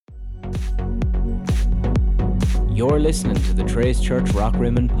You're listening to the Trace Church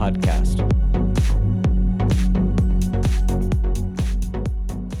Rockrimmon podcast.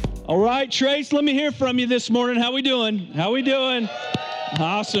 All right, Trace, let me hear from you this morning. How we doing?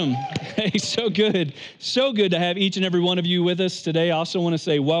 Awesome. Hey, so good. So good to have each and every one of you with us today. I also want to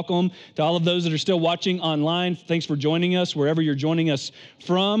say welcome to all of those that are still watching online. Thanks for joining us wherever you're joining us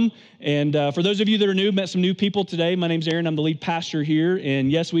from. And for those of you that are new, met some new people today. My name's Aaron. I'm the lead pastor here.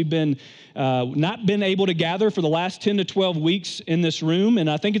 And yes, we've been not been able to gather for the last 10 to 12 weeks in this room. And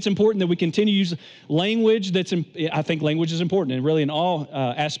I think it's important that we continue to use language I think language is important. And really in all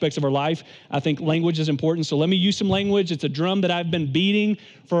aspects of our life, I think language is important. So let me use some language. It's a drum that I've been beating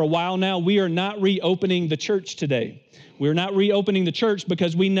for a while now. We are not reopening the church today. We're not reopening the church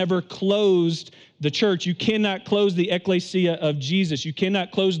because we never closed the church. You cannot close the ecclesia of Jesus. You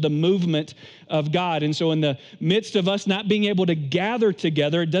cannot close the movement of God. And so in the midst of us not being able to gather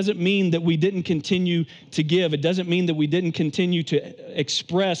together, it doesn't mean that we didn't continue to give. It doesn't mean that we didn't continue to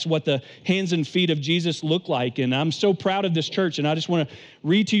express what the hands and feet of Jesus look like. And I'm so proud of this church. And I just want to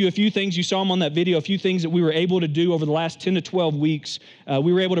read to you a few things. You saw them on that video, a few things that we were able to do over the last 10 to 12 weeks.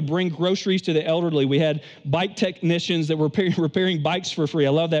 We were able to bring groceries to the elderly. We had bike technicians that were repairing bikes for free. I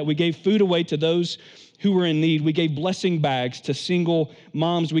love that. We gave food away to those who were in need. We gave blessing bags to single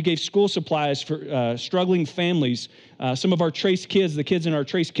moms. We gave school supplies for struggling families. Some of our Trace Kids, the kids in our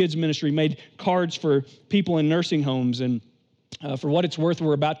Trace Kids ministry, made cards for people in nursing homes. And for what it's worth,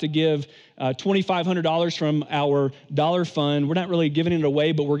 we're about to give $2,500 from our dollar fund. We're not really giving it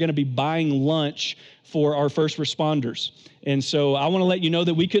away, but we're going to be buying lunch for our first responders. And so I want to let you know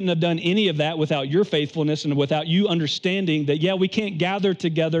that we couldn't have done any of that without your faithfulness and without you understanding that, yeah, we can't gather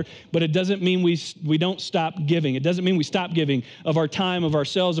together, but it doesn't mean we don't stop giving. It doesn't mean we stop giving of our time, of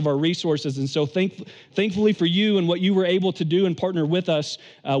ourselves, of our resources. And so thankfully for you and what you were able to do and partner with us,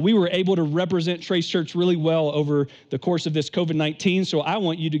 we were able to represent Trace Church really well over the course of this COVID-19. So I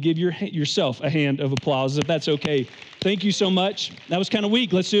want you to give yourself a hand of applause, if that's okay. Thank you so much. That was kind of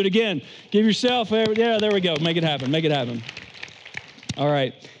weak. Let's do it again. Give yourself, yeah, there we go. Make it happen. All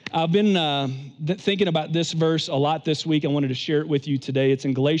right. I've been thinking about this verse a lot this week. I wanted to share it with you today. It's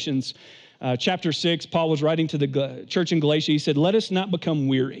in Galatians chapter 6. Paul was writing to the church in Galatia. He said, let us not become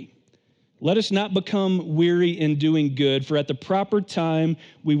weary. Let us not become weary in doing good, for at the proper time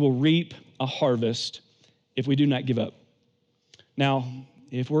we will reap a harvest if we do not give up. Now,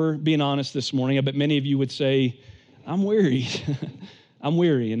 if we're being honest this morning, I bet many of you would say, I'm weary. I'm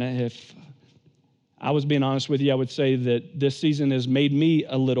weary. And if I was being honest with you, I would say that this season has made me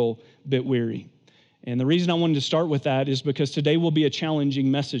a little bit weary. And the reason I wanted to start with that is because today will be a challenging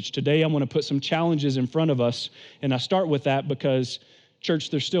message. Today I want to put some challenges in front of us. And I start with that because, church,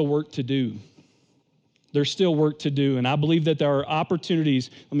 there's still work to do. There's still work to do. And I believe that there are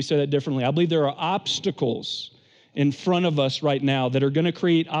opportunities. Let me say that differently. I believe there are obstacles in front of us right now that are going to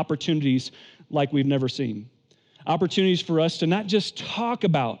create opportunities like we've never seen. Opportunities for us to not just talk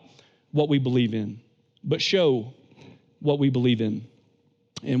about what we believe in, but show what we believe in.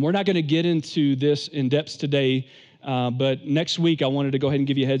 And we're not going to get into this in depth today, but next week I wanted to go ahead and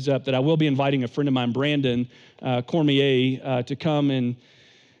give you a heads up that I will be inviting a friend of mine, Brandon Cormier, to come and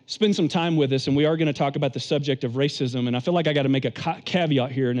spend some time with us, and we are going to talk about the subject of racism. And I feel like I got to make a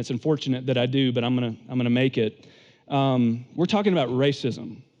caveat here, and it's unfortunate that I do, but I'm gonna make it. We're talking about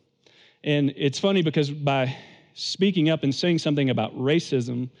racism, and it's funny because by speaking up and saying something about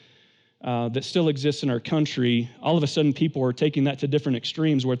racism that still exists in our country, all of a sudden people are taking that to different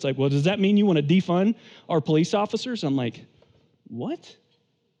extremes where it's like, well, does that mean you want to defund our police officers? I'm like, what?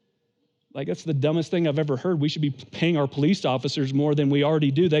 Like, that's the dumbest thing I've ever heard. We should be paying our police officers more than we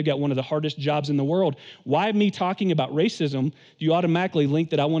already do. They've got one of the hardest jobs in the world. Why me talking about racism do you automatically link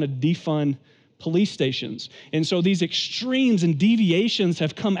that I want to defund police stations? And so these extremes and deviations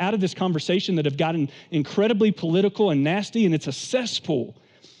have come out of this conversation that have gotten incredibly political and nasty, and it's a cesspool.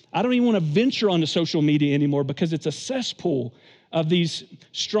 I don't even want to venture onto social media anymore because it's a cesspool of these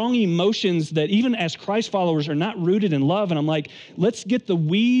strong emotions that even as Christ followers are not rooted in love. And I'm like, let's get the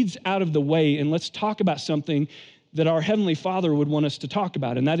weeds out of the way and let's talk about something that our Heavenly Father would want us to talk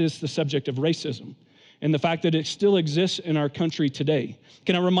about, and that is the subject of racism and the fact that it still exists in our country today.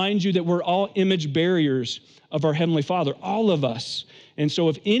 Can I remind you that we're all image bearers of our Heavenly Father, all of us. And so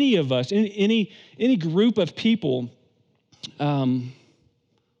if any of us, any group of people,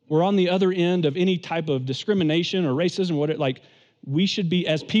 we're on the other end of any type of discrimination or racism, we should be,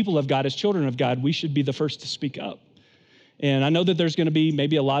 as people of God, as children of God, we should be the first to speak up. And I know that there's going to be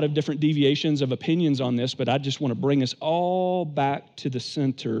maybe a lot of different deviations of opinions on this, but I just want to bring us all back to the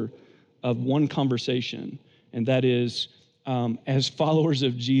center of one conversation, and that is, as followers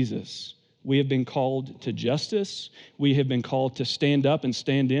of Jesus, We have been called to justice. We have been called to stand up and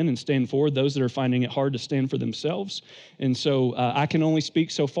stand in and stand for those that are finding it hard to stand for themselves. And so I can only speak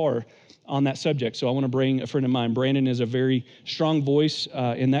so far on that subject. So I want to bring a friend of mine. Brandon is a very strong voice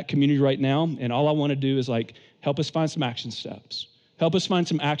in that community right now. And all I want to do is help us find some action steps. Help us find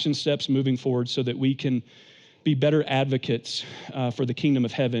some action steps moving forward so that we can be better advocates for the kingdom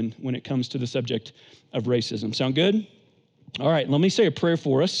of heaven when it comes to the subject of racism. Sound good? All right, let me say a prayer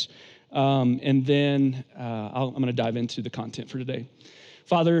for us. And then I'm going to dive into the content for today.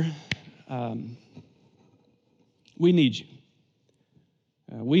 Father, we need you.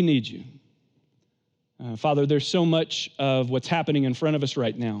 We need you. Father, there's so much of what's happening in front of us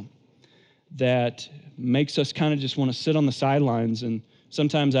right now that makes us kind of just want to sit on the sidelines. And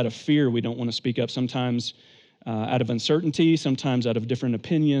sometimes out of fear, we don't want to speak up. Sometimes out of uncertainty, sometimes out of different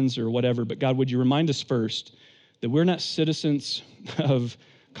opinions or whatever. But God, would you remind us first that we're not citizens of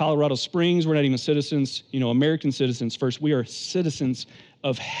Colorado Springs. We're not even citizens, American citizens first. We are citizens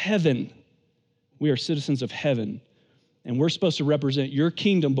of heaven. We are citizens of heaven. And we're supposed to represent your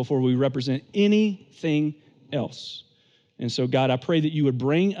kingdom before we represent anything else. And so, God, I pray that you would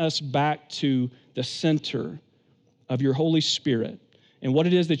bring us back to the center of your Holy Spirit and what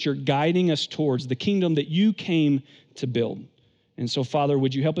it is that you're guiding us towards, the kingdom that you came to build. And so, Father,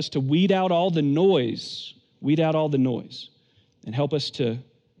 would you help us to weed out all the noise, and help us to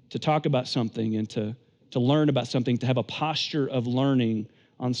talk about something and to learn about something, to have a posture of learning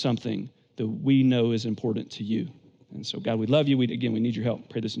on something that we know is important to you. And so, God, we love you. We need your help.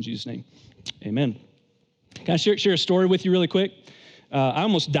 Pray this in Jesus' name. Amen. Can I share a story with you really quick? I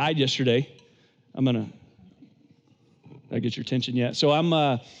almost died yesterday. Did I get your attention yet? So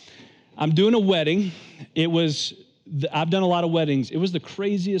I'm doing a wedding. I've done a lot of weddings. It was the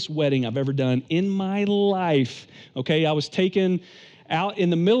craziest wedding I've ever done in my life. Okay, I was taken out in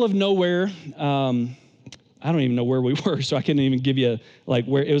the middle of nowhere. I don't even know where we were, so I couldn't even give you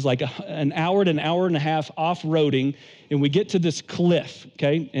where. It was an hour to an hour and a half off-roading, and we get to this cliff,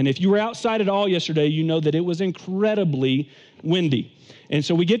 okay? And if you were outside at all yesterday, you know that it was incredibly windy. And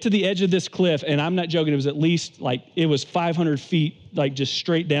so we get to the edge of this cliff, and I'm not joking, it was at least it was 500 feet, just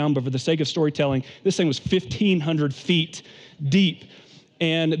straight down, but for the sake of storytelling, this thing was 1,500 feet deep.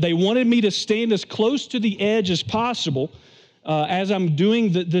 And they wanted me to stand as close to the edge as possible as I'm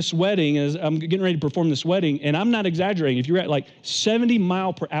doing this wedding, as I'm getting ready to perform this wedding, and I'm not exaggerating. If you're at 70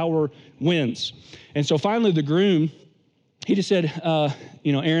 mile per hour winds. And so finally the groom, he just said,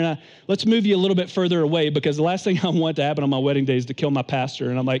 Aaron, let's move you a little bit further away because the last thing I want to happen on my wedding day is to kill my pastor.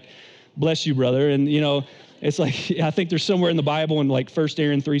 And I'm like, bless you, brother. And, it's I think there's somewhere in the Bible in 1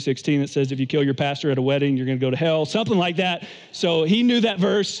 Aaron 3:16 that says if you kill your pastor at a wedding, you're going to go to hell, something like that. So he knew that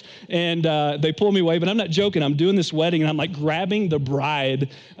verse, and they pulled me away. But I'm not joking. I'm doing this wedding, and I'm grabbing the bride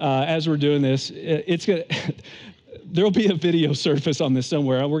as we're doing this. There'll be a video surface on this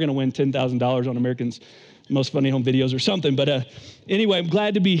somewhere. We're going to win $10,000 on Americans' Most Funny Home Videos or something. But anyway, I'm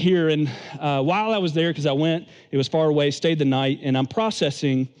glad to be here. And while I was there, because it was far away, stayed the night, and I'm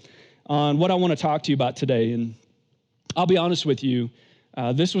processing on what I want to talk to you about today. And I'll be honest with you,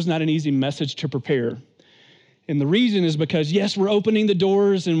 this was not an easy message to prepare. And the reason is because, yes, we're opening the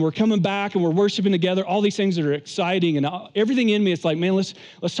doors and we're coming back and we're worshiping together, all these things that are exciting. And everything in me, it's man,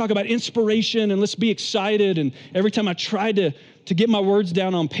 let's talk about inspiration and let's be excited. And every time I tried to get my words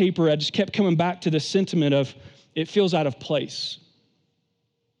down on paper, I just kept coming back to this sentiment of it feels out of place.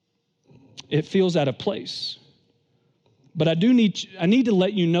 It feels out of place. But I need to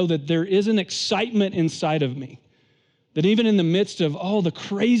let you know that there is an excitement inside of me, that even in the midst of all the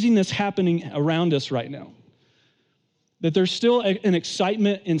craziness happening around us right now, that there's still an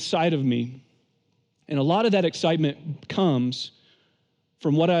excitement inside of me. And a lot of that excitement comes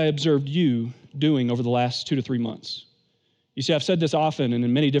from what I observed you doing over the last 2 to 3 months. You see, I've said this often and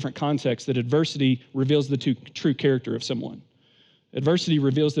in many different contexts that adversity reveals the true character of someone. Adversity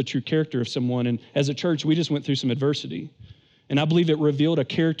reveals the true character of someone. And as a church, we just went through some adversity. And I believe it revealed a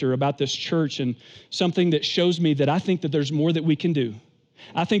character about this church and something that shows me that I think that there's more that we can do.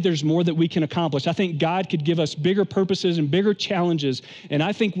 I think there's more that we can accomplish. I think God could give us bigger purposes and bigger challenges. And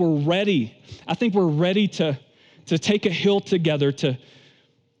I think we're ready. I think we're ready to take a hill together to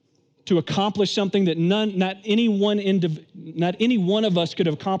accomplish something that not any one of us could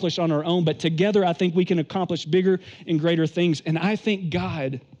have accomplished on our own, but together I think we can accomplish bigger and greater things. And I think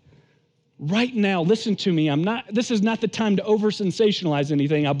God, right now, listen to me, this is not the time to over-sensationalize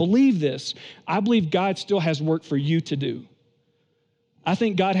anything. I believe this. I believe God still has work for you to do. I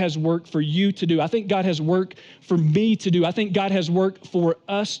think God has work for you to do. I think God has work for me to do. I think God has work for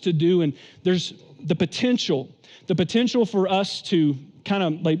us to do. And there's the potential for us to kind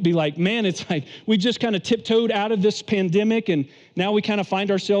of like be like, man, it's like we just kind of tiptoed out of this pandemic, and now we kind of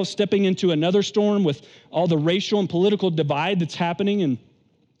find ourselves stepping into another storm with all the racial and political divide that's happening. And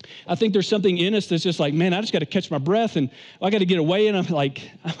I think there's something in us that's just like, man, I just got to catch my breath, and I got to get away. And I'm like,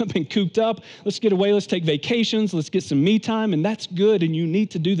 I've been cooped up. Let's get away. Let's take vacations. Let's get some me time. And that's good. And you need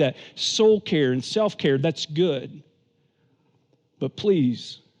to do that. Soul care and self-care, that's good. But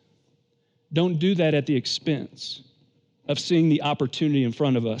please, don't do that at the expense of seeing the opportunity in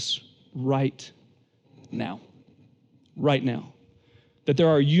front of us right now. Right now. That there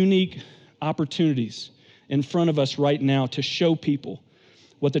are unique opportunities in front of us right now to show people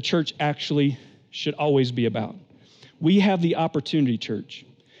what the church actually should always be about. We have the opportunity, church.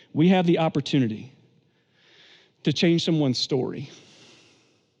 We have the opportunity to change someone's story.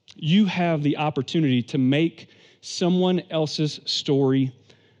 You have the opportunity to make someone else's story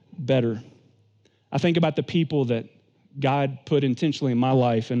better. I think about the people that God put intentionally in my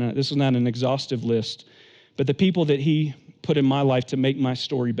life, and this is not an exhaustive list, but the people that he put in my life to make my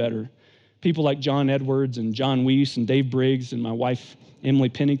story better. People like John Edwards and John Weiss and Dave Briggs and my wife, Emily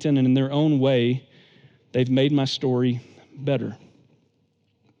Pennington, and in their own way, they've made my story better.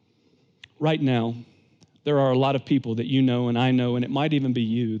 Right now, there are a lot of people that you know and I know, and it might even be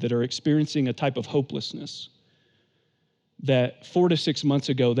you, that are experiencing a type of hopelessness that 4 to 6 months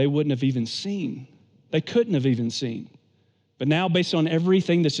ago they wouldn't have even seen. They couldn't have even seen. But now, based on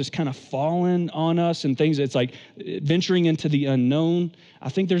everything that's just kind of fallen on us and things that's like venturing into the unknown, I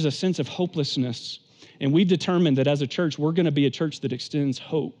think there's a sense of hopelessness. And we've determined that as a church, we're going to be a church that extends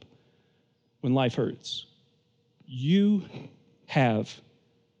hope when life hurts. You have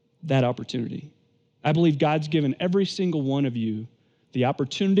that opportunity. I believe God's given every single one of you the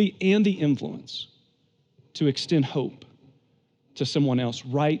opportunity and the influence to extend hope to someone else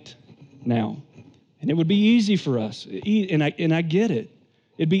right now. And it would be easy for us, and I get it.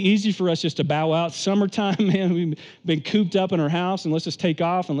 It'd be easy for us just to bow out. Summertime, man, we've been cooped up in our house, and let's just take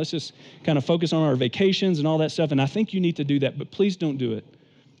off, and let's just kind of focus on our vacations and all that stuff. And I think you need to do that, but please don't do it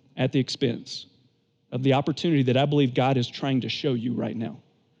at the expense of the opportunity that I believe God is trying to show you right now.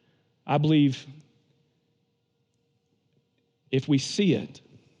 I believe if we see it,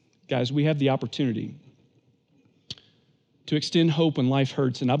 guys, we have the opportunity to extend hope when life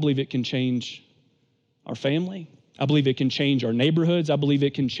hurts, and I believe it can change our family. I believe it can change our neighborhoods. I believe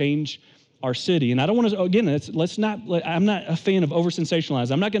it can change our city. And I don't want to, again, I'm not a fan of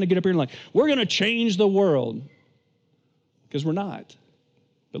over-sensationalize. I'm not going to get up here and like, we're going to change the world, because we're not.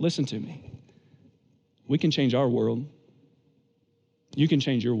 But listen to me. We can change our world. You can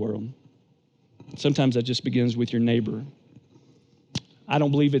change your world. Sometimes that just begins with your neighbor. I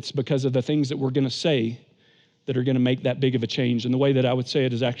don't believe it's because of the things that we're going to say that are going to make that big of a change. And the way that I would say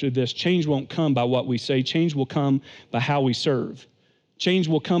it is actually this: change won't come by what we say. Change will come by how we serve. Change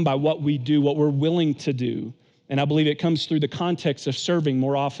will come by what we do, what we're willing to do. And I believe it comes through the context of serving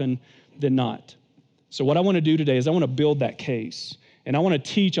more often than not. So what I want to do today is I want to build that case. And I want to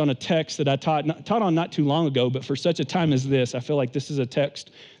teach on a text that I taught on not too long ago, but for such a time as this, I feel like this is a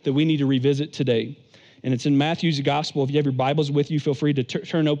text that we need to revisit today. And it's in Matthew's gospel. If you have your Bibles with you, feel free to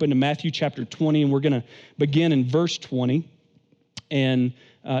turn open to Matthew chapter 20, and we're going to begin in verse 20. And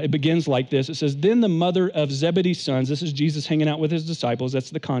it begins like this. It says, "Then the mother of Zebedee's sons," this is Jesus hanging out with his disciples, that's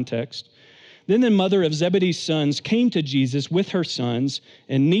the context. "Then the mother of Zebedee's sons came to Jesus with her sons,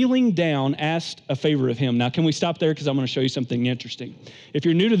 and kneeling down asked a favor of him." Now, can we stop there? Because I'm going to show you something interesting. If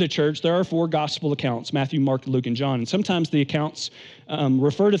you're new to the church, there are 4 gospel accounts: Matthew, Mark, Luke, and John. And sometimes the accounts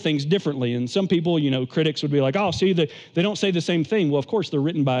refer to things differently. And some people, critics would be like, oh, see, they don't say the same thing. Well, of course, they're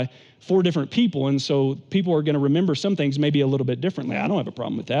written by 4 different people. And so people are going to remember some things maybe a little bit differently. I don't have a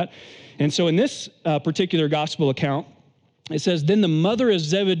problem with that. And so in this particular gospel account, it says, "Then the mother of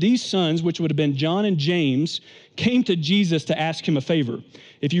Zebedee's sons," which would have been John and James, "came to Jesus to ask him a favor."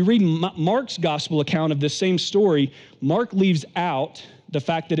 If you read Mark's gospel account of this same story, Mark leaves out the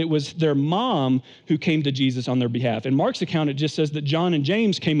fact that it was their mom who came to Jesus on their behalf. In Mark's account, it just says that John and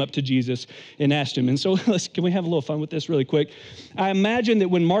James came up to Jesus and asked him. And so can we have a little fun with this really quick? I imagine that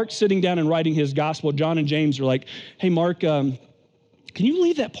when Mark's sitting down and writing his gospel, John and James are like, "Hey, Mark, can you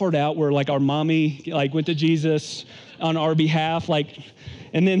leave that part out where our mommy went to Jesus on our behalf?"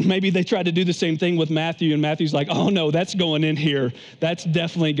 And then maybe they tried to do the same thing with Matthew, and Matthew's like, "Oh no, that's going in here. That's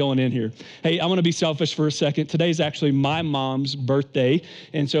definitely going in here." Hey, I want to be selfish for a second. Today's actually my mom's birthday.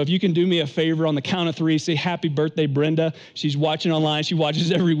 And so if you can do me a favor on the count of 3, say happy birthday, Brenda. She's watching online. She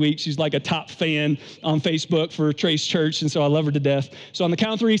watches every week. She's like a top fan on Facebook for Trace Church. And so I love her to death. So on the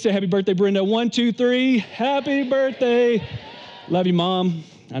count of 3, say happy birthday, Brenda. 1, 2, 3. Happy birthday. Love you, Mom.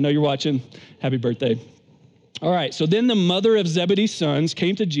 I know you're watching. Happy birthday. All right, so then the mother of Zebedee's sons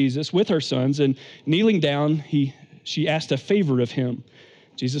came to Jesus with her sons, and kneeling down, she asked a favor of him.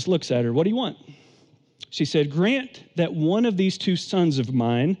 Jesus looks at her. What do you want? She said, grant that one of these two sons of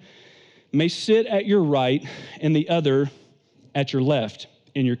mine may sit at your right and the other at your left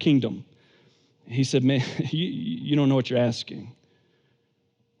in your kingdom. He said, man, you don't know what you're asking.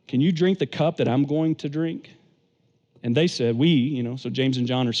 Can you drink the cup that I'm going to drink? And they said, so James and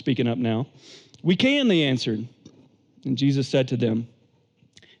John are speaking up now. We can, they answered. And Jesus said to them,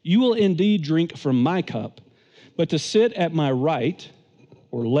 you will indeed drink from my cup, but to sit at my right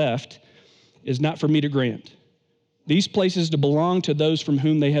or left is not for me to grant. These places to belong to those from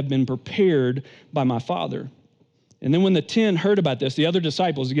whom they have been prepared by my Father. And then when the 10 heard about this, the other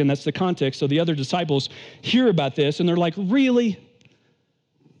disciples, again, that's the context, so the other disciples hear about this, and they're like, really?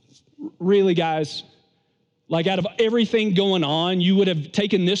 Really, guys? Like, out of everything going on, you would have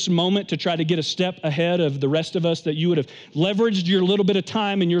taken this moment to try to get a step ahead of the rest of us, that you would have leveraged your little bit of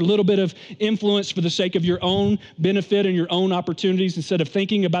time and your little bit of influence for the sake of your own benefit and your own opportunities instead of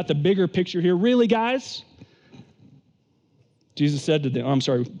thinking about the bigger picture here. Really, guys? Jesus said to them,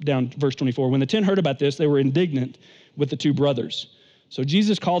 down verse 24, when the 10 heard about this, they were indignant with the two brothers. So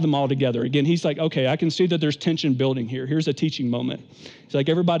Jesus called them all together. Again, he's like, okay, I can see that there's tension building here. Here's a teaching moment. He's like,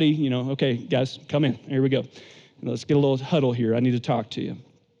 everybody, okay, guys, come in. Here we go. Let's get a little huddle here. I need to talk to you.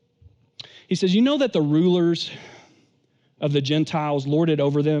 He says, you know that the rulers of the Gentiles lord it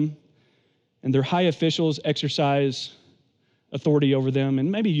over them, and their high officials exercise authority over them.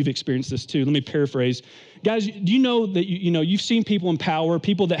 And maybe you've experienced this too. Let me paraphrase. Guys, do you know that you've seen people in power,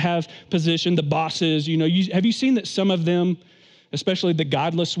 people that have position, the bosses, have you seen that some of them, especially the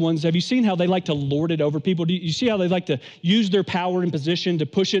godless ones, have you seen how they like to lord it over people? Do you see how they like to use their power and position to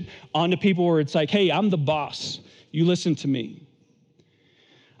push it onto people where it's like, hey, I'm the boss. You listen to me.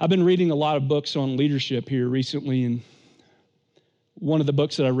 I've been reading a lot of books on leadership here recently, and one of the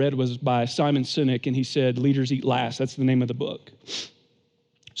books that I read was by Simon Sinek, and he said, Leaders Eat Last. That's the name of the book.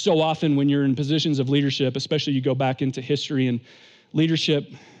 So often when you're in positions of leadership, especially you go back into history, and leadership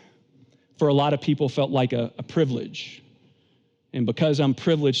for a lot of people felt like a privilege. And because I'm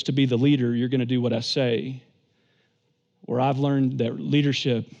privileged to be the leader, you're going to do what I say. Where I've learned that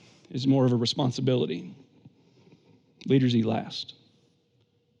leadership is more of a responsibility. Leaders eat last.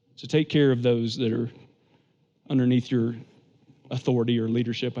 So take care of those that are underneath your authority or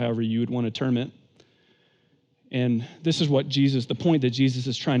leadership, however you would want to term it. And this is the point that Jesus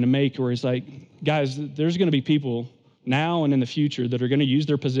is trying to make, where he's like, guys, there's going to be people now and in the future that are going to use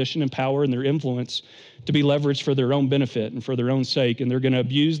their position and power and their influence to be leveraged for their own benefit and for their own sake. And they're going to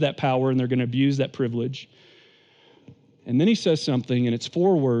abuse that power and they're going to abuse that privilege. And then he says something, and it's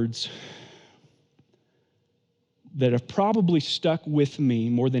 4 words that have probably stuck with me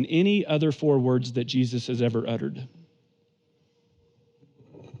more than any other 4 words that Jesus has ever uttered.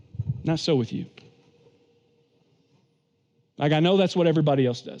 Not so with you. Like, I know that's what everybody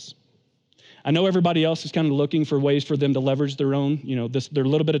else does. I know everybody else is kind of looking for ways for them to leverage their own, their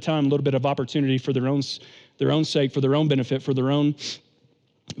little bit of time, a little bit of opportunity for their own sake, for their own benefit, for their own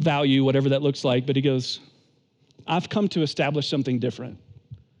value, whatever that looks like. But he goes, I've come to establish something different.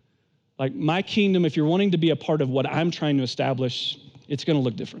 Like, my kingdom, if you're wanting to be a part of what I'm trying to establish, it's going to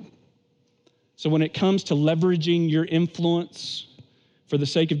look different. So when it comes to leveraging your influence for the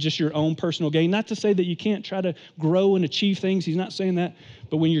sake of just your own personal gain, not to say that you can't try to grow and achieve things, he's not saying that,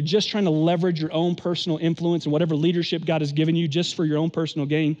 but when you're just trying to leverage your own personal influence and whatever leadership God has given you just for your own personal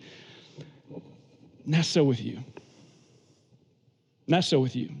gain, not so with you. Not so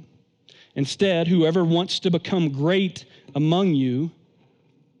with you. Instead, whoever wants to become great among you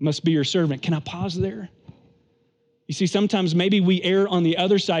must be your servant. Can I pause there? You see, sometimes maybe we err on the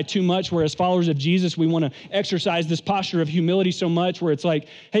other side too much, where as followers of Jesus, we want to exercise this posture of humility so much where it's like,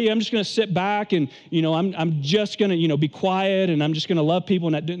 hey, I'm just going to sit back and, I'm just going to, be quiet and I'm just going to love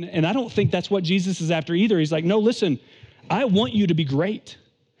people. And I don't think that's what Jesus is after either. He's like, no, listen, I want you to be great.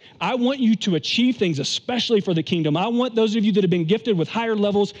 I want you to achieve things, especially for the kingdom. I want those of you that have been gifted with higher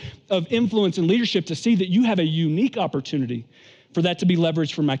levels of influence and leadership to see that you have a unique opportunity for that to be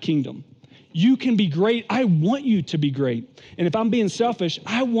leveraged for my kingdom. You can be great. I want you to be great. And if I'm being selfish,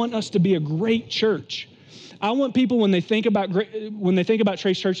 I want us to be a great church. I want people, when they think about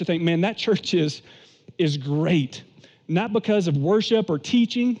Trace Church, to think, man, that church is great. Not because of worship or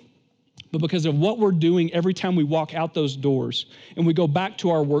teaching, but because of what we're doing every time we walk out those doors and we go back to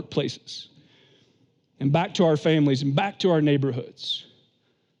our workplaces and back to our families and back to our neighborhoods,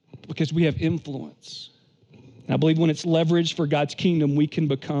 because we have influence. And I believe when it's leveraged for God's kingdom, we can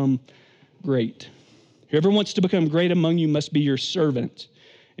become great. Whoever wants to become great among you must be your servant,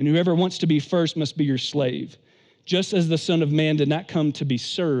 and whoever wants to be first must be your slave. just as the Son of Man did not come to be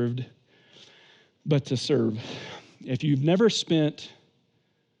served, but to serve. If you've never spent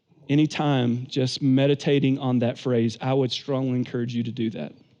any time just meditating on that phrase, I would strongly encourage you to do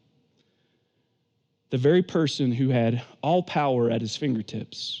that. The very person who had all power at his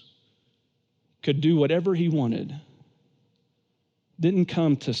fingertips, could do whatever he wanted, didn't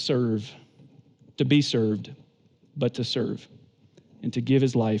come to serve, to be served, but to serve and to give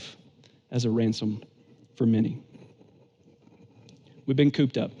his life as a ransom for many. We've been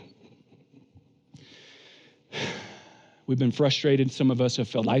cooped up. We've been frustrated. Some of us have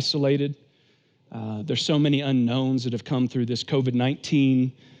felt isolated. There's so many unknowns that have come through this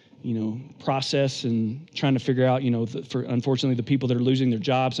COVID-19, process and trying to figure out, for unfortunately the people that are losing their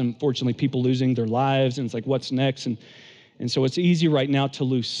jobs, unfortunately people losing their lives, and it's like, what's next? And so it's easy right now to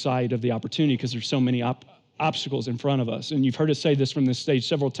lose sight of the opportunity because there's so many obstacles in front of us. And you've heard us say this from this stage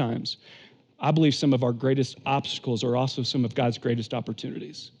several times. I believe some of our greatest obstacles are also some of God's greatest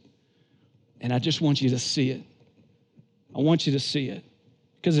opportunities. And I just want you to see it. I want you to see it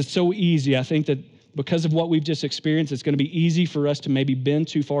because it's so easy. I think that because of what we've just experienced, it's going to be easy for us to maybe bend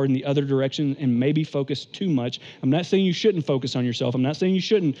too far in the other direction and maybe focus too much. I'm not saying you shouldn't focus on yourself. I'm not saying you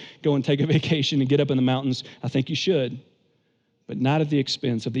shouldn't go and take a vacation and get up in the mountains. I think you should, but not at the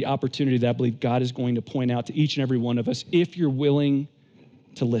expense of the opportunity that I believe God is going to point out to each and every one of us if you're willing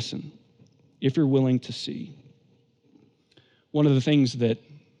to listen, if you're willing to see. One of the things that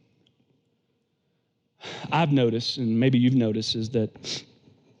I've noticed, and maybe you've noticed, is that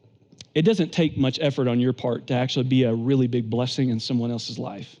it doesn't take much effort on your part to actually be a really big blessing in someone else's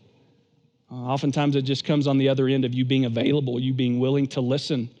life. Oftentimes it just comes on the other end of you being available, you being willing to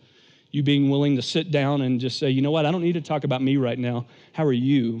listen, you being willing to sit down and just say, you know what, I don't need to talk about me right now. How are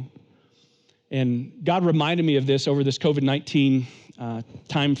you? And God reminded me of this over this COVID-19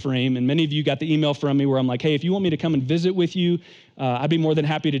 time frame. And many of you got the email from me where I'm like, hey, if you want me to come and visit with you, I'd be more than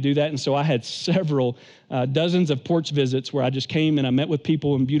happy to do that. And so I had several dozens of porch visits where I just came and I met with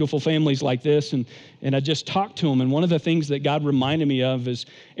people and beautiful families like this. And I just talked to them. And one of the things that God reminded me of is,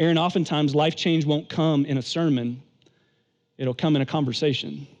 Aaron, oftentimes life change won't come in a sermon. It'll come in a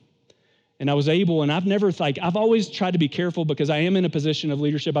conversation. And I was able, and I've always tried to be careful because I am in a position of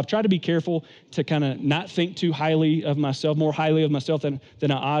leadership. I've tried to be careful to kind of not think too highly of myself, more highly of myself than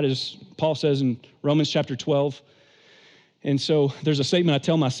I ought, as Paul says in Romans chapter 12. And so there's a statement I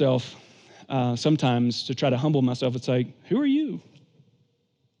tell myself sometimes to try to humble myself. It's like, who are you?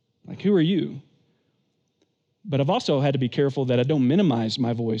 Like, who are you? But I've also had to be careful that I don't minimize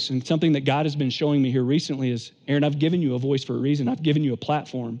my voice. And something that God has been showing me here recently is, Aaron, I've given you a voice for a reason. I've given you a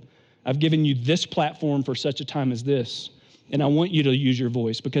platform. I've given you this platform for such a time as this, and I want you to use your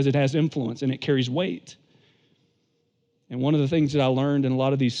voice because it has influence and it carries weight. And one of the things that I learned in a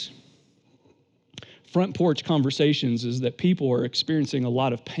lot of these front porch conversations is that people are experiencing a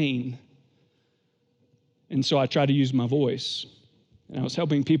lot of pain. And so I try to use my voice. And I was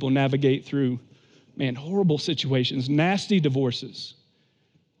helping people navigate through, horrible situations, nasty divorces,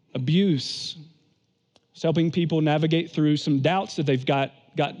 abuse. I was helping people navigate through some doubts that they've got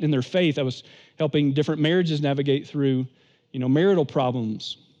in their faith. I was helping different marriages navigate through, marital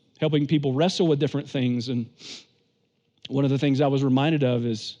problems, helping people wrestle with different things. And one of the things I was reminded of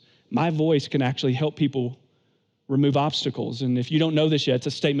is my voice can actually help people remove obstacles. And if you don't know this yet, it's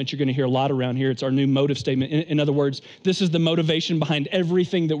a statement you're going to hear a lot around here. It's our new motive statement. In other words, this is the motivation behind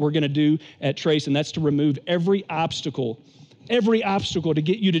everything that we're going to do at Trace, and that's to remove every obstacle to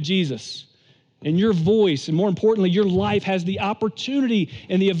get you to Jesus. And your voice, and more importantly, your life has the opportunity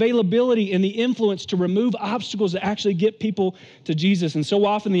and the availability and the influence to remove obstacles that actually get people to Jesus. And so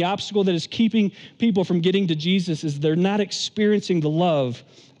often the obstacle that is keeping people from getting to Jesus is they're not experiencing the love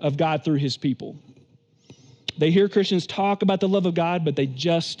of God through his people. They hear Christians talk about the love of God, but they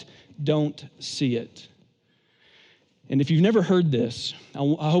just don't see it. And if you've never heard this,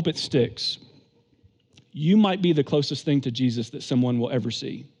 I hope it sticks. You might be the closest thing to Jesus that someone will ever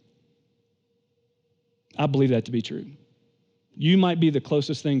see. I believe that to be true. You might be the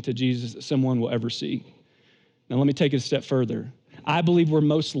closest thing to Jesus that someone will ever see. Now, let me take it a step further. I believe we're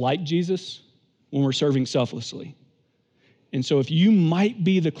most like Jesus when we're serving selflessly. And so if you might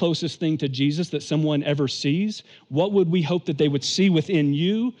be the closest thing to Jesus that someone ever sees, what would we hope that they would see within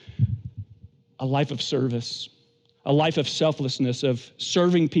you? A life of service, a life of selflessness, of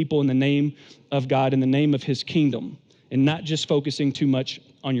serving people in the name of God, in the name of his kingdom, and not just focusing too much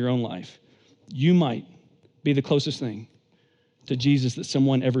on your own life. You might be the closest thing to Jesus that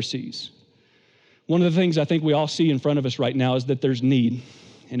someone ever sees. One of the things I think we all see in front of us right now is that there's need.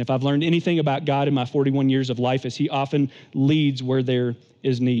 And if I've learned anything about God in my 41 years of life, is he often leads where there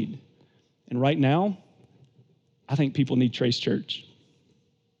is need. And right now, I think people need Trace Church.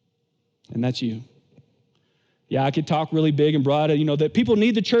 And that's you. Yeah, I could talk really big and broad, that people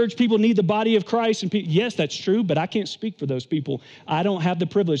need the church, people need the body of Christ. And yes, that's true, but I can't speak for those people. I don't have the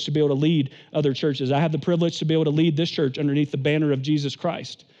privilege to be able to lead other churches. I have the privilege to be able to lead this church underneath the banner of Jesus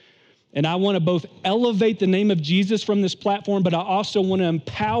Christ. And I want to both elevate the name of Jesus from this platform, but I also want to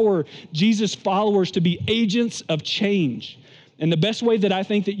empower Jesus followers to be agents of change. And the best way that I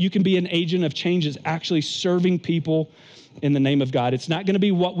think that you can be an agent of change is actually serving people in the name of God. It's not going to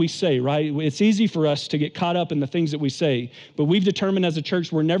be what we say, right? It's easy for us to get caught up in the things that we say, but we've determined as a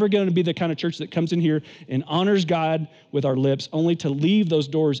church, we're never going to be the kind of church that comes in here and honors God with our lips, only to leave those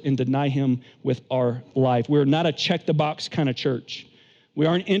doors and deny him with our life. We're not a check the box kind of church. We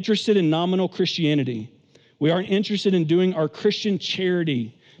aren't interested in nominal Christianity. We aren't interested in doing our Christian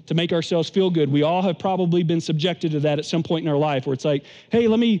charity to make ourselves feel good. We all have probably been subjected to that at some point in our life where it's like, hey,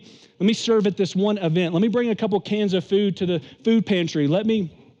 let me serve at this one event. Let me bring a couple cans of food to the food pantry. Let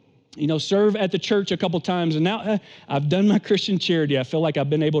me, serve at the church a couple times. And now I've done my Christian charity. I feel like I've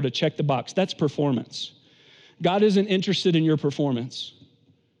been able to check the box. That's performance. God isn't interested in your performance.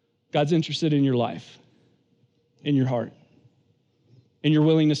 God's interested in your life, in your heart, in your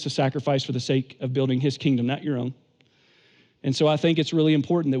willingness to sacrifice for the sake of building his kingdom, not your own. And so I think it's really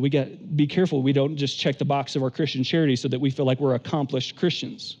important that we be careful we don't just check the box of our Christian charity so that we feel like we're accomplished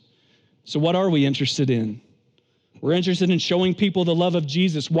Christians. So what are we interested in? We're interested in showing people the love of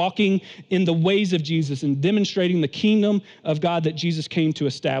Jesus, walking in the ways of Jesus and demonstrating the kingdom of God that Jesus came to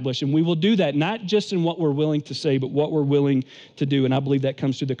establish. And we will do that not just in what we're willing to say, but what we're willing to do. And I believe that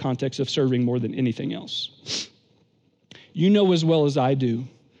comes through the context of serving more than anything else. You know as well as I do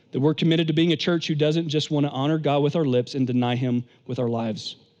that we're committed to being a church who doesn't just want to honor God with our lips and deny him with our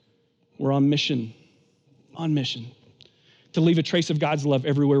lives. We're on mission to leave a trace of God's love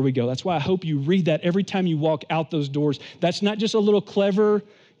everywhere we go. That's why I hope you read that every time you walk out those doors. That's not just a little clever,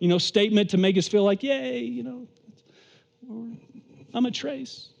 statement to make us feel like, yay, I'm a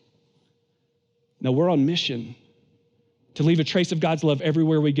Trace. No, we're on mission to leave a trace of God's love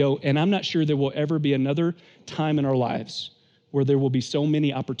everywhere we go. And I'm not sure there will ever be another time in our lives where there will be so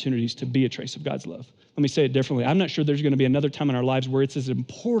many opportunities to be a trace of God's love. Let me say it differently. I'm not sure there's going to be another time in our lives where it's as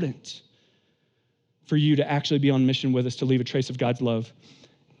important for you to actually be on mission with us to leave a trace of God's love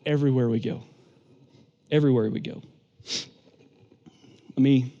everywhere we go. Everywhere we go. Let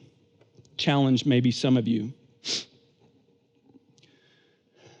me challenge maybe some of you.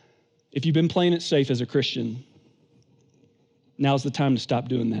 If you've been playing it safe as a Christian, now's the time to stop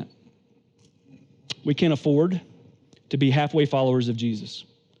doing that. We can't afford to be halfway followers of Jesus.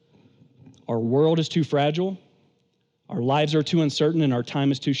 Our world is too fragile, our lives are too uncertain, and our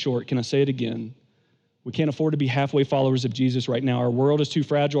time is too short. Can I say it again? We can't afford to be halfway followers of Jesus right now. Our world is too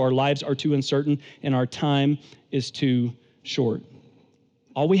fragile, our lives are too uncertain, and our time is too short.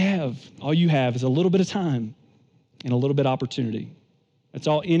 All you have is a little bit of time and a little bit of opportunity. That's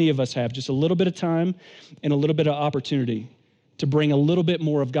all any of us have, just a little bit of time and a little bit of opportunity to bring a little bit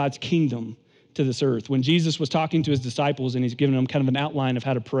more of God's kingdom to this earth. When Jesus was talking to his disciples and he's giving them kind of an outline of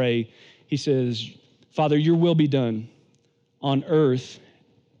how to pray, he says, Father, your will be done on earth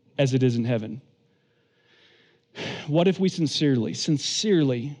as it is in heaven. What if we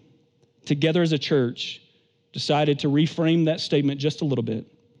sincerely, together as a church, decided to reframe that statement just a little bit?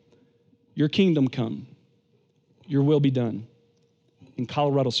 Your kingdom come, your will be done in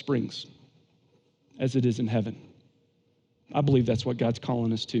Colorado Springs as it is in heaven. I believe that's what God's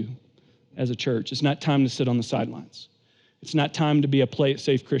calling us to as a church. It's not time to sit on the sidelines. It's not time to be a play it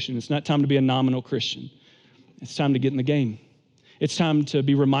safe Christian. It's not time to be a nominal Christian. It's time to get in the game. It's time to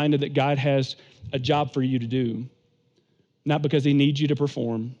be reminded that God has a job for you to do, not because he needs you to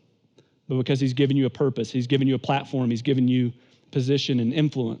perform, but because he's given you a purpose. He's given you a platform. He's given you position and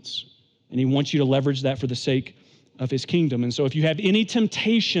influence, and he wants you to leverage that for the sake of his kingdom. And so if you have any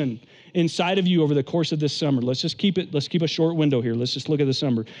temptation inside of you over the course of this summer, let's keep a short window here. Let's just look at the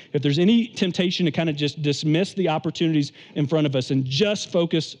summer. If there's any temptation to kind of just dismiss the opportunities in front of us and just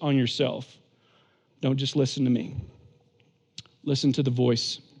focus on yourself, don't just listen to me. Listen to the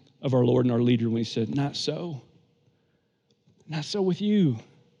voice of our Lord and our leader when he said, not so. Not so with you.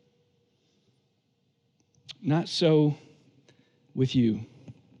 Not so with you.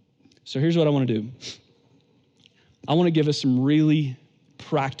 So here's what I want to do. I want to give us some really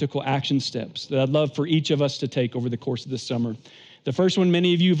practical action steps that I'd love for each of us to take over the course of this summer The first one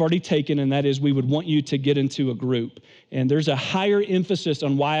many of you have already taken, and that is we would want you to get into a group. And there's a higher emphasis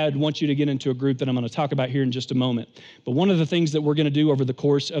on why I'd want you to get into a group that I'm going to talk about here in just a moment. But one of the things that we're going to do over the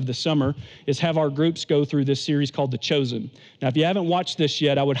course of the summer is have our groups go through this series called The Chosen. Now, if you haven't watched this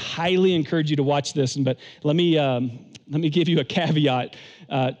yet, I would highly encourage you to watch this. But let me give you a caveat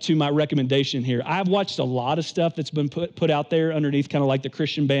to my recommendation here. I've watched a lot of stuff that's been put out there underneath kind of like the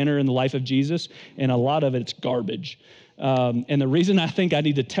Christian banner and the life of Jesus, and a lot of it's garbage. And the reason I think I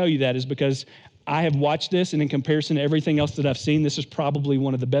need to tell you that is because I have watched this, and in comparison to everything else that I've seen, this is probably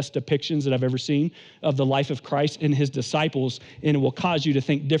one of the best depictions that I've ever seen of the life of Christ and his disciples, and it will cause you to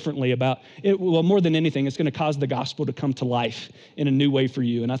think differently about it. Well, more than anything, it's going to cause the gospel to come to life in a new way for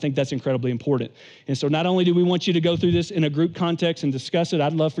you, and I think that's incredibly important. And so not only do we want you to go through this in a group context and discuss it,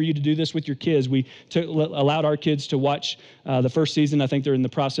 I'd love for you to do this with your kids. We allowed our kids to watch the first season. I think they're in the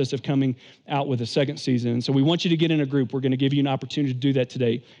process of coming out with a second season, and so we want you to get in a group. We're going to give you an opportunity to do that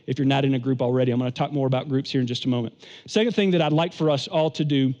today if you're not in a group already. I'm going to talk more about groups here in just a moment. Second thing that I'd like for us all to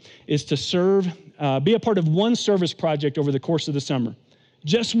do is to serve, be a part of one service project over the course of the summer.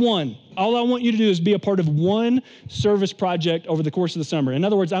 Just one. All I want you to do is be a part of one service project over the course of the summer. In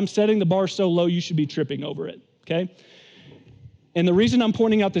other words, I'm setting the bar so low you should be tripping over it, okay? And the reason I'm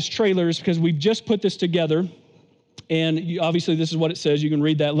pointing out this trailer is because we've just put this together. And obviously, this is what it says. You can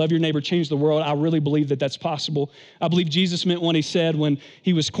read that. Love your neighbor, change the world. I really believe that that's possible. I believe Jesus meant what he said when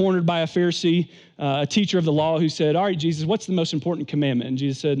he was cornered by a Pharisee, a teacher of the law, who said, all right, Jesus, what's the most important commandment? And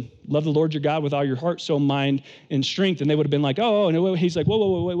Jesus said, love the Lord your God with all your heart, soul, mind, and strength. And they would have been like, oh, and he's like,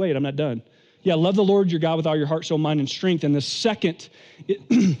 wait, I'm not done. Yeah, love the Lord your God with all your heart, soul, mind, and strength. And the second,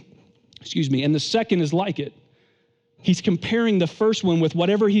 and the second is like it. He's comparing the first one with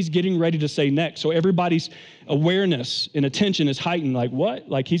whatever he's getting ready to say next. So everybody's awareness and attention is heightened. Like what?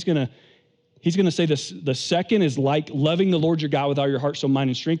 Like he's gonna say this. The second is like loving the Lord your God with all your heart, soul, mind,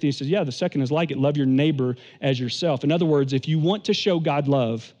 and strength. And he says, yeah, the second is like it. Love your neighbor as yourself. In other words, if you want to show God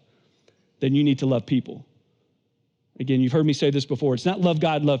love, then you need to love people. Again, you've heard me say this before. It's not love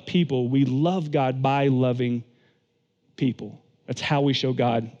God, love people. We love God by loving people. That's how we show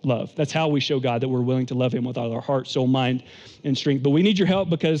God love. That's how we show God that we're willing to love him with all our heart, soul, mind, and strength. But we need your help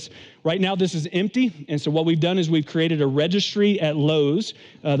because right now this is empty. And so what we've done is we've created a registry at Lowe's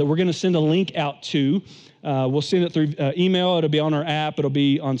that we're going to send a link out to. We'll send it through email. It'll be on our app. It'll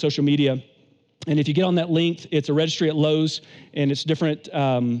be on social media. And if you get on that link, it's a registry at Lowe's, and it's different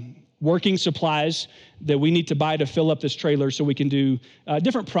working supplies that we need to buy to fill up this trailer so we can do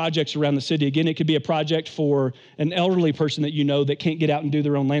different projects around the city. Again, it could be a project for an elderly person that you know that can't get out and do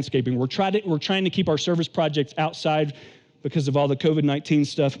their own landscaping. We're trying to keep our service projects outside because of all the COVID-19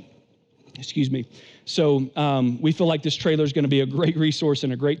 stuff. So we feel like this trailer is going to be a great resource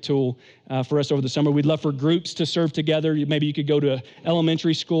and a great tool for us over the summer. We'd love for groups to serve together. Maybe you could go to an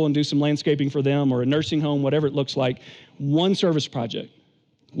elementary school and do some landscaping for them, or a nursing home, whatever it looks like. One service project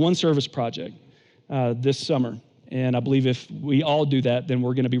this summer. And I believe if we all do that, then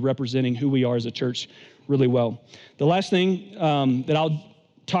we're going to be representing who we are as a church really well. The last thing that I'll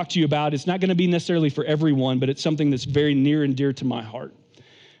talk to you about, it's not going to be necessarily for everyone, but it's something that's very near and dear to my heart.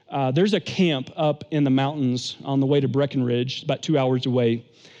 There's a camp up in the mountains on the way to Breckenridge, about 2 hours away,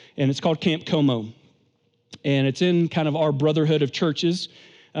 and it's called Camp Como. And it's in kind of our brotherhood of churches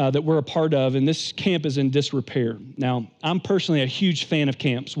that we're a part of, and this camp is in disrepair. Now, I'm personally a huge fan of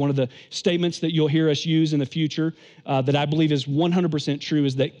camps. One of the statements that you'll hear us use in the future that I believe is 100% true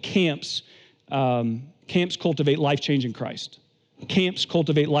is that camps cultivate life-changing Christ. Camps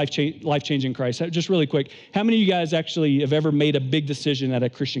cultivate life-changing Christ. Just really quick, how many of you guys actually have ever made a big decision at a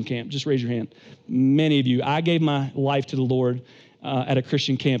Christian camp? Just raise your hand. Many of you. I gave my life to the Lord at a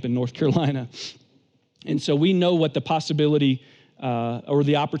Christian camp in North Carolina. And so we know what the possibility or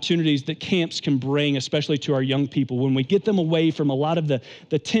the opportunities that camps can bring, especially to our young people. When we get them away from a lot of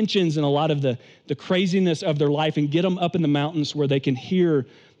the tensions and a lot of the craziness of their life and get them up in the mountains where they can hear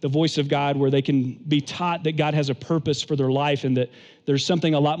the voice of God, where they can be taught that God has a purpose for their life and that there's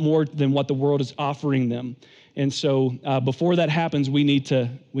something a lot more than what the world is offering them. And so before that happens, we need to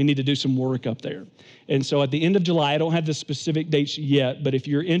do some work up there. And so at the end of July, I don't have the specific dates yet, but if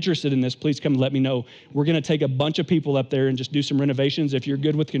you're interested in this, please come and let me know. We're going to take a bunch of people up there and just do some renovations. If you're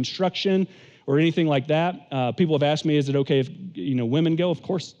good with construction or anything like that, people have asked me, is it okay if women go? Of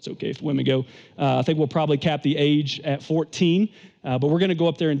course it's okay if women go. I think we'll probably cap the age at 14, but we're going to go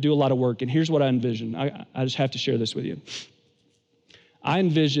up there and do a lot of work. And here's what I envision. I just have to share this with you. I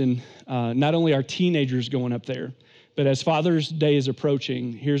envision not only our teenagers going up there, but as Father's Day is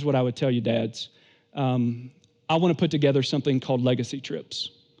approaching, here's what I would tell you, dads. I want to put together something called legacy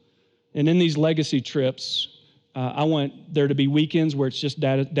trips. And in these legacy trips, I want there to be weekends where it's just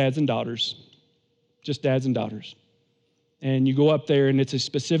dads and daughters, just dads and daughters. And you go up there and it's a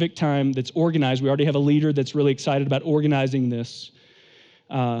specific time that's organized. We already have a leader that's really excited about organizing this.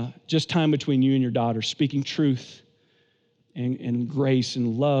 Just time between you and your daughter, speaking truth and grace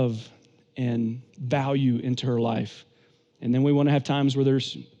and love and value into her life. And then we want to have times where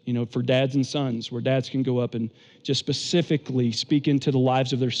there's, for dads and sons, where dads can go up and just specifically speak into the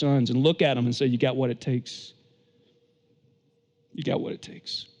lives of their sons and look at them and say, you got what it takes. You got what it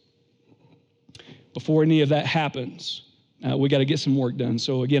takes. Before any of that happens, we got to get some work done.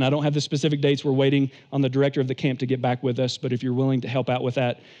 So again, I don't have the specific dates. We're waiting on the director of the camp to get back with us. But if you're willing to help out with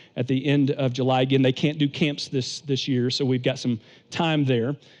that at the end of July, again, they can't do camps this year, so we've got some time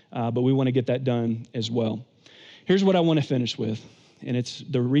there. But we want to get that done as well. Here's what I want to finish with, and it's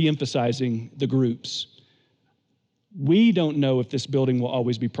the re-emphasizing the groups. We don't know if this building will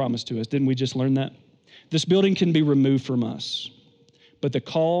always be promised to us. Didn't we just learn that? This building can be removed from us, but the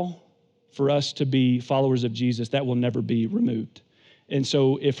call for us to be followers of Jesus, that will never be removed. And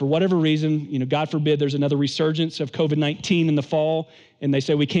so if for whatever reason, God forbid, there's another resurgence of COVID-19 in the fall, and they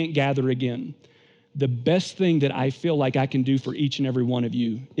say we can't gather again, the best thing that I feel like I can do for each and every one of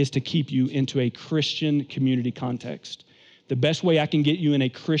you is to keep you into a Christian community context. The best way I can get you in a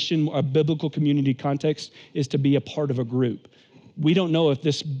Christian, a biblical community context is to be a part of a group. We don't know if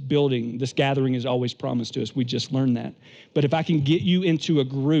this building, this gathering is always promised to us. We just learned that. But if I can get you into a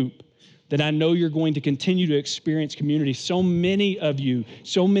group that I know you're going to continue to experience community. So many of you,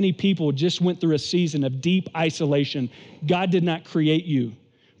 so many people just went through a season of deep isolation. God did not create you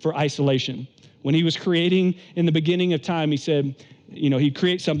for isolation. When he was creating in the beginning of time, he said, he'd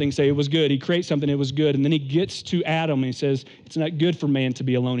create something, say it was good. He'd create something, it was good. And then he gets to Adam and he says, it's not good for man to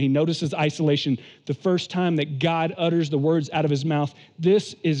be alone. He notices isolation. The first time that God utters the words out of his mouth,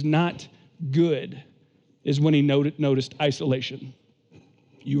 this is not good, is when he noticed isolation.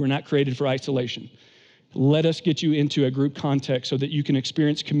 You were not created for isolation. Let us get you into a group context so that you can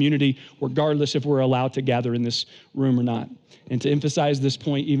experience community regardless if we're allowed to gather in this room or not. And to emphasize this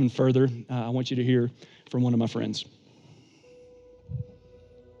point even further, I want you to hear from one of my friends.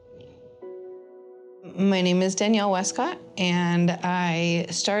 My name is Danielle Westcott, and I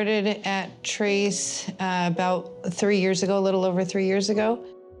started at Trace about 3 years ago, a little over 3 years ago.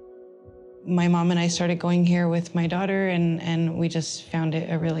 My mom and I started going here with my daughter, and we just found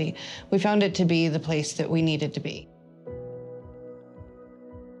it we found it to be the place that we needed to be.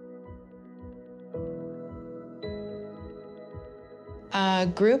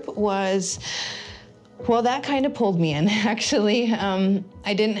 Group was, well, that kind of pulled me in, actually. I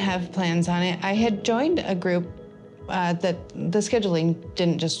didn't have plans on it. I had joined a group that the scheduling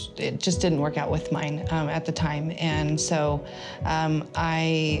just didn't work out with mine at the time. And so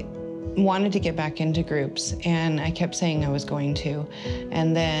I wanted to get back into groups, and I kept saying I was going to.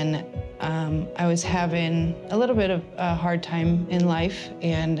 And then I was having a little bit of a hard time in life,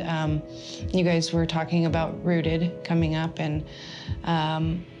 and you guys were talking about Rooted coming up, and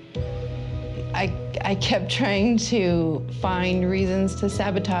I kept trying to find reasons to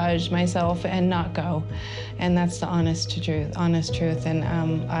sabotage myself and not go. And that's the honest truth. And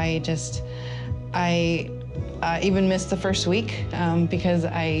I even missed the first week because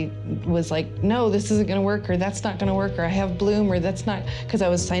I was like, no, this isn't gonna work, or that's not gonna work, or I have Bloom, or that's not, because I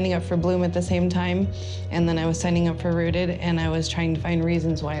was signing up for Bloom at the same time, and then I was signing up for Rooted, and I was trying to find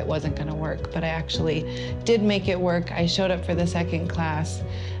reasons why it wasn't gonna work, but I actually did make it work. I showed up for the second class.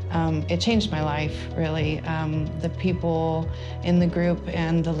 It changed my life, really. The people in the group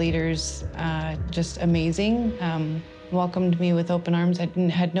and the leaders, just amazing. Welcomed me with open arms. I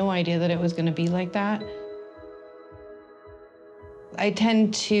had no idea that it was gonna be like that. I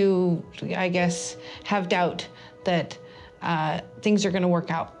tend to, I guess, have doubt that things are going to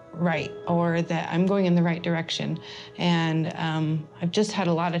work out right, or that I'm going in the right direction. And I've just had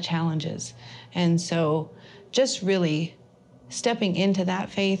a lot of challenges. And so just really stepping into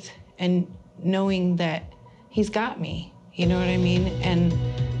that faith and knowing that he's got me, you know what I mean? And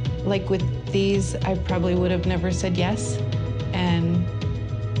like with these, I probably would have never said yes. And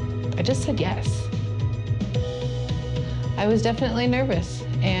I just said yes. I was definitely nervous,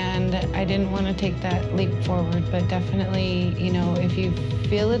 and I didn't want to take that leap forward, but definitely, if you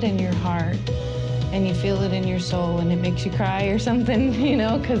feel it in your heart and you feel it in your soul and it makes you cry or something,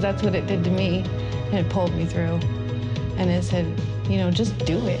 because that's what it did to me, and it pulled me through. And it said, just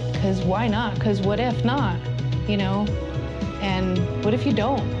do it, because why not? Because what if not, And what if you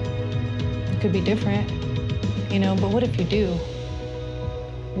don't? It could be different, but what if you do?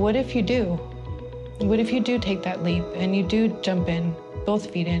 What if you do? What if you do take that leap and you do jump in,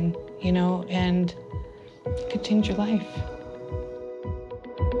 both feet in, and It could change your life.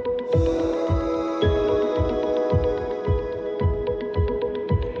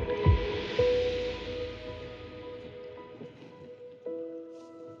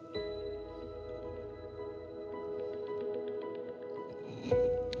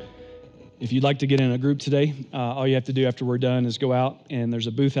 If you'd like to get in a group today, all you have to do after we're done is go out, and there's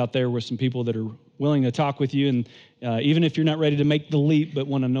a booth out there with some people that are willing to talk with you. And even if you're not ready to make the leap but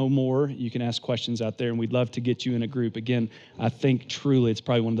want to know more, you can ask questions out there, and we'd love to get you in a group. Again, I think truly it's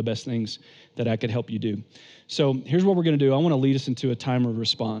probably one of the best things that I could help you do. So here's what we're going to do. I want to lead us into a time of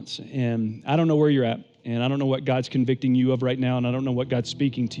response. And I don't know where you're at, and I don't know what God's convicting you of right now, and I don't know what God's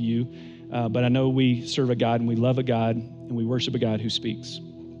speaking to you, but I know we serve a God, and we love a God, and we worship a God who speaks.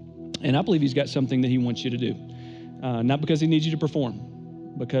 And I believe he's got something that he wants you to do. Not because he needs you to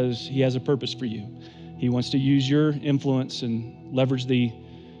perform, because he has a purpose for you. He wants to use your influence and leverage the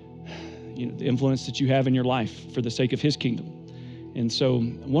influence that you have in your life for the sake of his kingdom. And so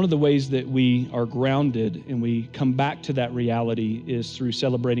one of the ways that we are grounded and we come back to that reality is through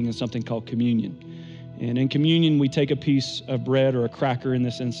celebrating in something called communion. And in communion, we take a piece of bread or a cracker in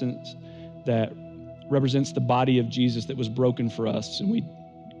this instance that represents the body of Jesus that was broken for us. And we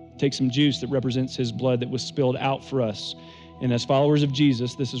take some juice that represents his blood that was spilled out for us. And as followers of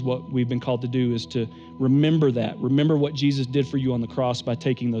Jesus, this is what we've been called to do, is to remember that. Remember what Jesus did for you on the cross by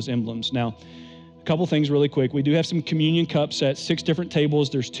taking those emblems. Now, a couple things really quick. We do have some communion cups at 6 different tables.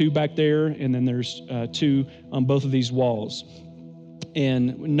 There's 2 back there, and then there's 2 on both of these walls.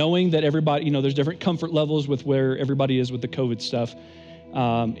 And knowing that everybody, there's different comfort levels with where everybody is with the COVID stuff.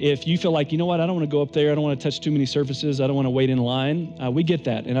 If you feel like, I don't want to go up there, I don't want to touch too many surfaces, I don't want to wait in line, we get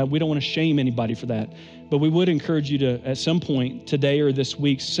that, and we don't want to shame anybody for that. But we would encourage you to, at some point today or this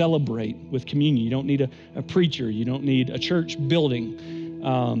week, celebrate with communion. You don't need a preacher, you don't need a church building.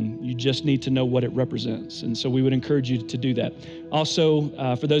 You just need to know what it represents. And so we would encourage you to do that.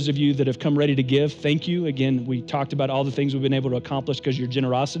 Also, for those of you that have come ready to give, thank you. Again, we talked about all the things we've been able to accomplish because of your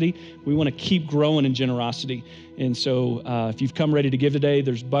generosity. We want to keep growing in generosity. And so if you've come ready to give today,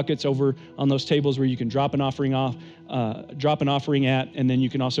 there's buckets over on those tables where you can drop an offering at, and then you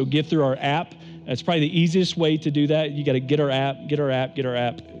can also give through our app. That's probably the easiest way to do that. You got to get our app,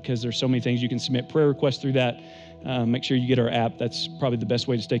 because there's so many things. You can submit prayer requests through that. Make sure you get our app. That's probably the best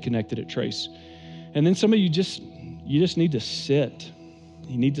way to stay connected at Trace. And then some of you just need to sit.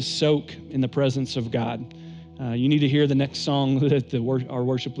 You need to soak in the presence of God. You need to hear the next song that our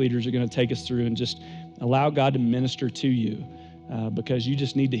worship leaders are going to take us through, and just allow God to minister to you, because you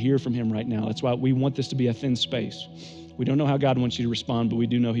just need to hear from him right now. That's why we want this to be a thin space. We don't know how God wants you to respond, but we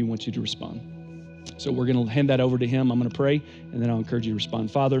do know he wants you to respond. So we're going to hand that over to him. I'm going to pray, and then I'll encourage you to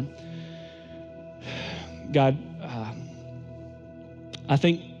respond. Father, God, I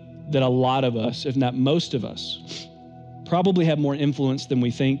think that a lot of us, if not most of us, probably have more influence than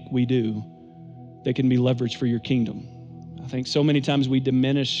we think we do that can be leveraged for your kingdom. I think so many times we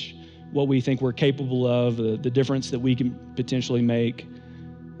diminish what we think we're capable of, the difference that we can potentially make.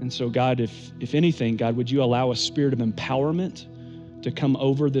 And so God, if anything, God, would you allow a spirit of empowerment to come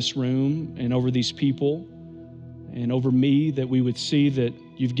over this room and over these people and over me, that we would see that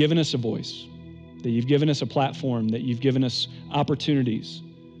you've given us a voice, that you've given us a platform, that you've given us opportunities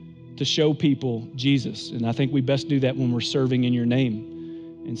to show people Jesus. And I think we best do that when we're serving in your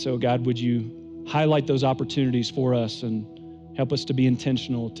name. And so God, would you highlight those opportunities for us and help us to be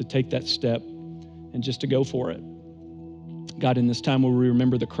intentional, to take that step and just to go for it. God, in this time where we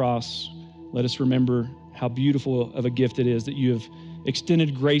remember the cross, let us remember how beautiful of a gift it is that you have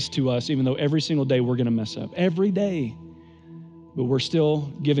extended grace to us, even though every single day we're going to mess up. Every day. But we're still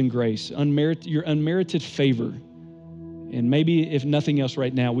given grace, your unmerited favor. And maybe if nothing else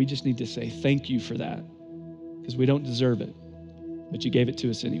right now, we just need to say thank you for that, because we don't deserve it, but you gave it to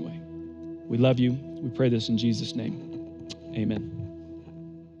us anyway. We love you. We pray this in Jesus' name. Amen.